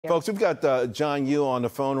Folks, we've got John Yoo on the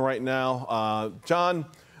phone right now. John,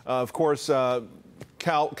 of course,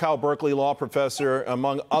 Cal Berkeley law professor,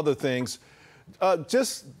 among other things.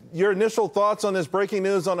 Just your initial thoughts on this breaking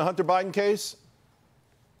news on the Hunter Biden case?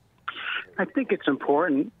 I think it's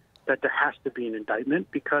important that there has to be an indictment,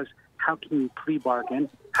 because how can you plea bargain?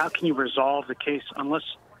 How can you resolve the case unless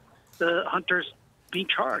the Hunter's being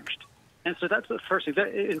charged? And so that's the first thing.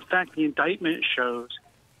 In fact, the indictment shows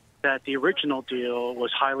that the original deal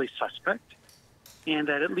was highly suspect, and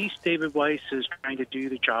that at least David Weiss is trying to do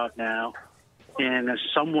the job now in a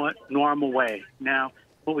somewhat normal way. Now,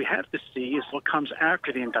 what we have to see is what comes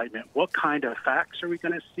after the indictment. What kind of facts are we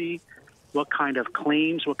going to see? What kind of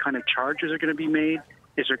claims, what kind of charges are going to be made?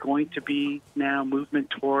 Is there going to be now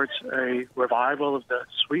movement towards a revival of the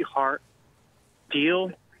sweetheart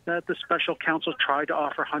deal that the special counsel tried to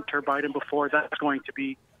offer Hunter Biden before? That's going to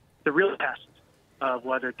be the real test of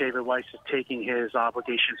whether David Weiss is taking his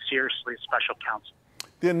obligation seriously as special counsel.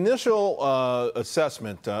 The initial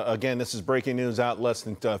assessment, again, this is breaking news out less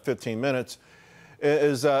than 15 minutes,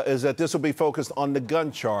 is that this will be focused on the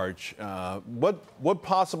gun charge. What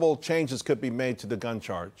possible changes could be made to the gun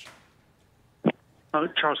charge?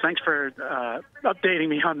 Charles, thanks for updating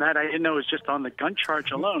me on that. I didn't know it was just on the gun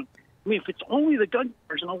charge alone. I mean, if it's only the gun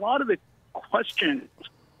charge, and a lot of the questions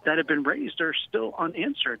that have been raised are still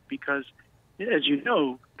unanswered, because as you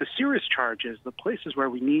know, the serious charges, the places where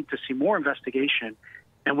we need to see more investigation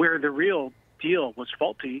and where the real deal was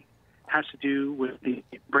faulty, has to do with the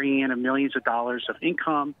bringing in millions of dollars of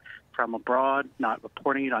income from abroad, not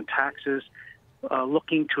reporting it on taxes,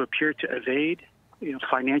 looking to appear to evade,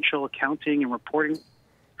 financial accounting and reporting.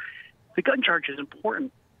 The gun charge is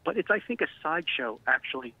important, but it's, I think, a sideshow,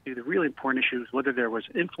 actually, to the really important issues, whether there was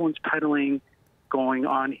influence peddling going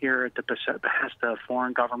on here at the behest of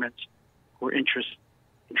foreign governments who are interested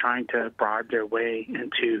in trying to bribe their way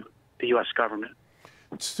into the U.S. government.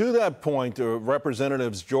 To that point,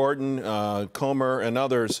 Representatives Jordan, Comer, and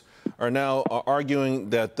others are now arguing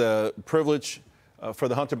that the privilege for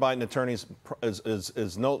the Hunter Biden attorneys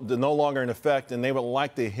is no longer in effect, and they would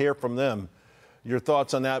like to hear from them. Your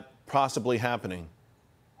thoughts on that possibly happening?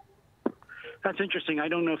 That's interesting. I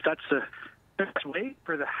don't know if that's the best way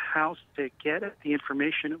for the House to get at the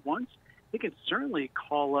information at once. They can certainly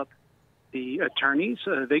call up the attorneys.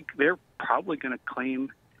 They're probably going to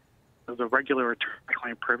claim the regular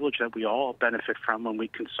attorney-client privilege that we all benefit from when we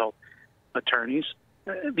consult attorneys.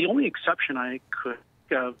 The only exception I could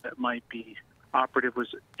think of that might be operative was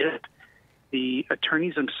if the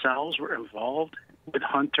attorneys themselves were involved with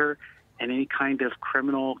Hunter and any kind of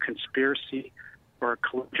criminal conspiracy or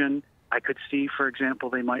collusion. I could see, for example,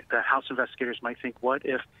 the House investigators might think, what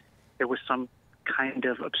if there was some kind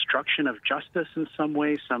of obstruction of justice in some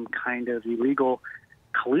way, some kind of illegal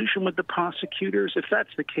collusion with the prosecutors? If that's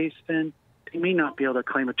the case, then they may not be able to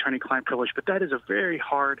claim attorney-client privilege, but that is a very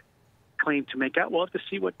hard claim to make out. We'll have to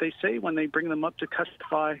see what they say when they bring them up to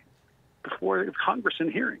testify before Congress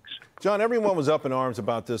in hearings. John, everyone was up in arms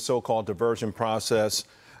about this so-called diversion process.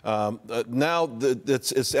 Now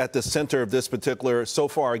it's at the center of this particular, so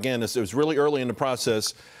far, again, it was really early in the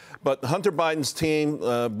process, but Hunter Biden's team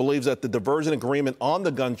believes that the diversion agreement on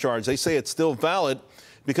the gun charge, they say it's still valid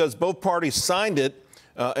because both parties signed it,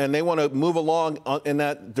 and they want to move along in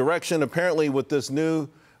that direction. Apparently, with this new,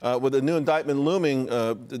 with the new indictment looming,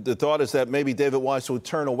 the thought is that maybe David Weiss would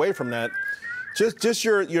turn away from that. Just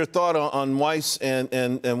your thought on Weiss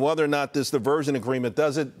and whether or not this diversion agreement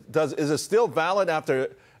is it still valid after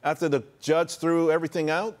the judge threw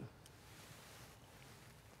everything out?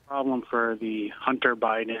 Problem for the Hunter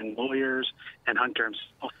Biden lawyers and Hunter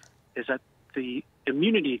himself is that the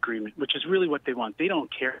immunity agreement, which is really what they want, they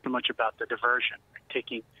don't care so much about the diversion,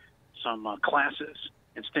 taking some classes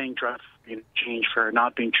and staying drug in exchange for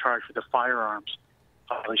not being charged with a firearms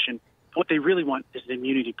violation. What they really want is the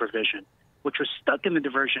immunity provision, which was stuck in the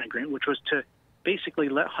diversion agreement, which was to basically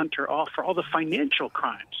let Hunter off for all the financial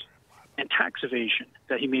crimes and tax evasion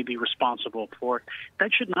that he may be responsible for.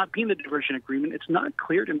 That should not be in the diversion agreement. It's not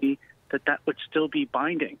clear to me that that would still be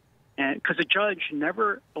binding, and because the judge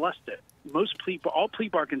never blessed it. All plea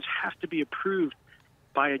bargains have to be approved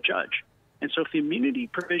by a judge. And so if the immunity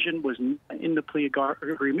provision was in the plea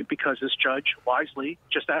agreement because this judge wisely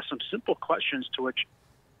just asked some simple questions to which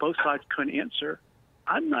both sides couldn't answer,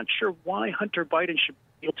 I'm not sure why Hunter Biden should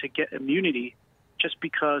be able to get immunity just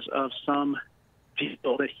because of some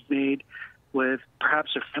deal that he made with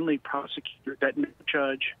perhaps a friendly prosecutor that no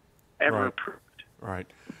judge ever approved. Right.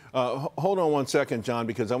 Hold on one second, John,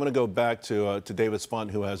 because I'm going to go back to David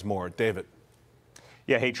Spunt, who has more. David.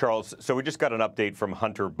 Yeah, hey, Charles. So we just got an update from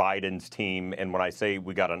Hunter Biden's team. And when I say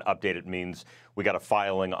we got an update, it means we got a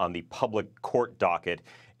filing on the public court docket.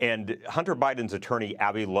 And Hunter Biden's attorney,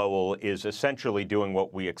 Abby Lowell, is essentially doing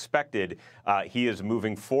what we expected. He is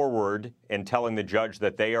moving forward and telling the judge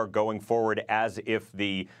that they are going forward as if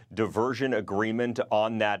the diversion agreement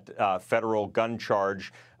on that federal gun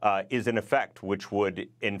charge is in effect, which would,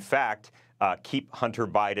 in fact, keep Hunter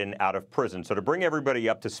Biden out of prison. So to bring everybody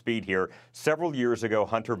up to speed here, several years ago,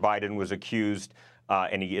 Hunter Biden was accused,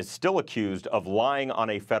 and he is still accused, of lying on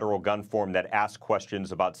a federal gun form that asked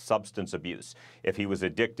questions about substance abuse, if he was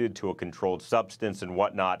addicted to a controlled substance and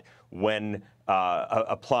whatnot when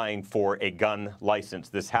applying for a gun license.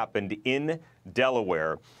 This happened in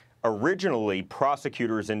Delaware. Originally,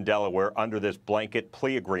 prosecutors in Delaware, under this blanket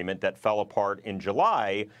plea agreement that fell apart in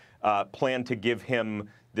July, planned to give him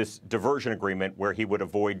this diversion agreement where he would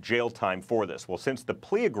avoid jail time for this. Well, since the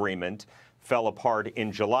plea agreement fell apart in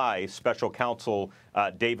July, special counsel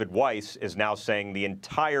David Weiss is now saying the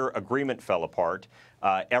entire agreement fell apart.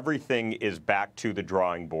 Everything is back to the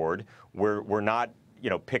drawing board. We're not,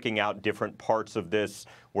 picking out different parts of this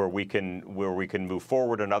where we can move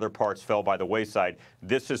forward, and other parts fell by the wayside.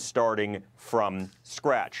 This is starting from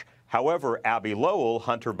scratch. However, Abby Lowell,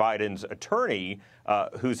 Hunter Biden's attorney,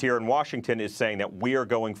 who's here in Washington, is saying that we are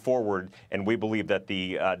going forward and we believe that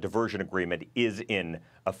the diversion agreement is in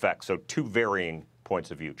effect. So two varying points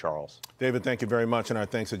of view, Charles. David, thank you very much. And our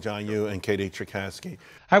thanks to John Yoo and Katie Cherkasky.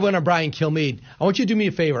 Hi, everyone. I'm Brian Kilmeade. I want you to do me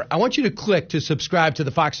a favor. I want you to click to subscribe to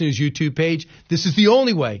the Fox News YouTube page. This is the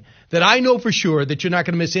only way that I know for sure that you're not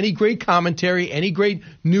going to miss any great commentary, any great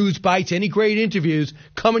news bites, any great interviews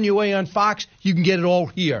coming your way on Fox. You can get it all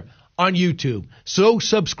here on YouTube. So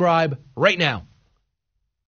subscribe right now.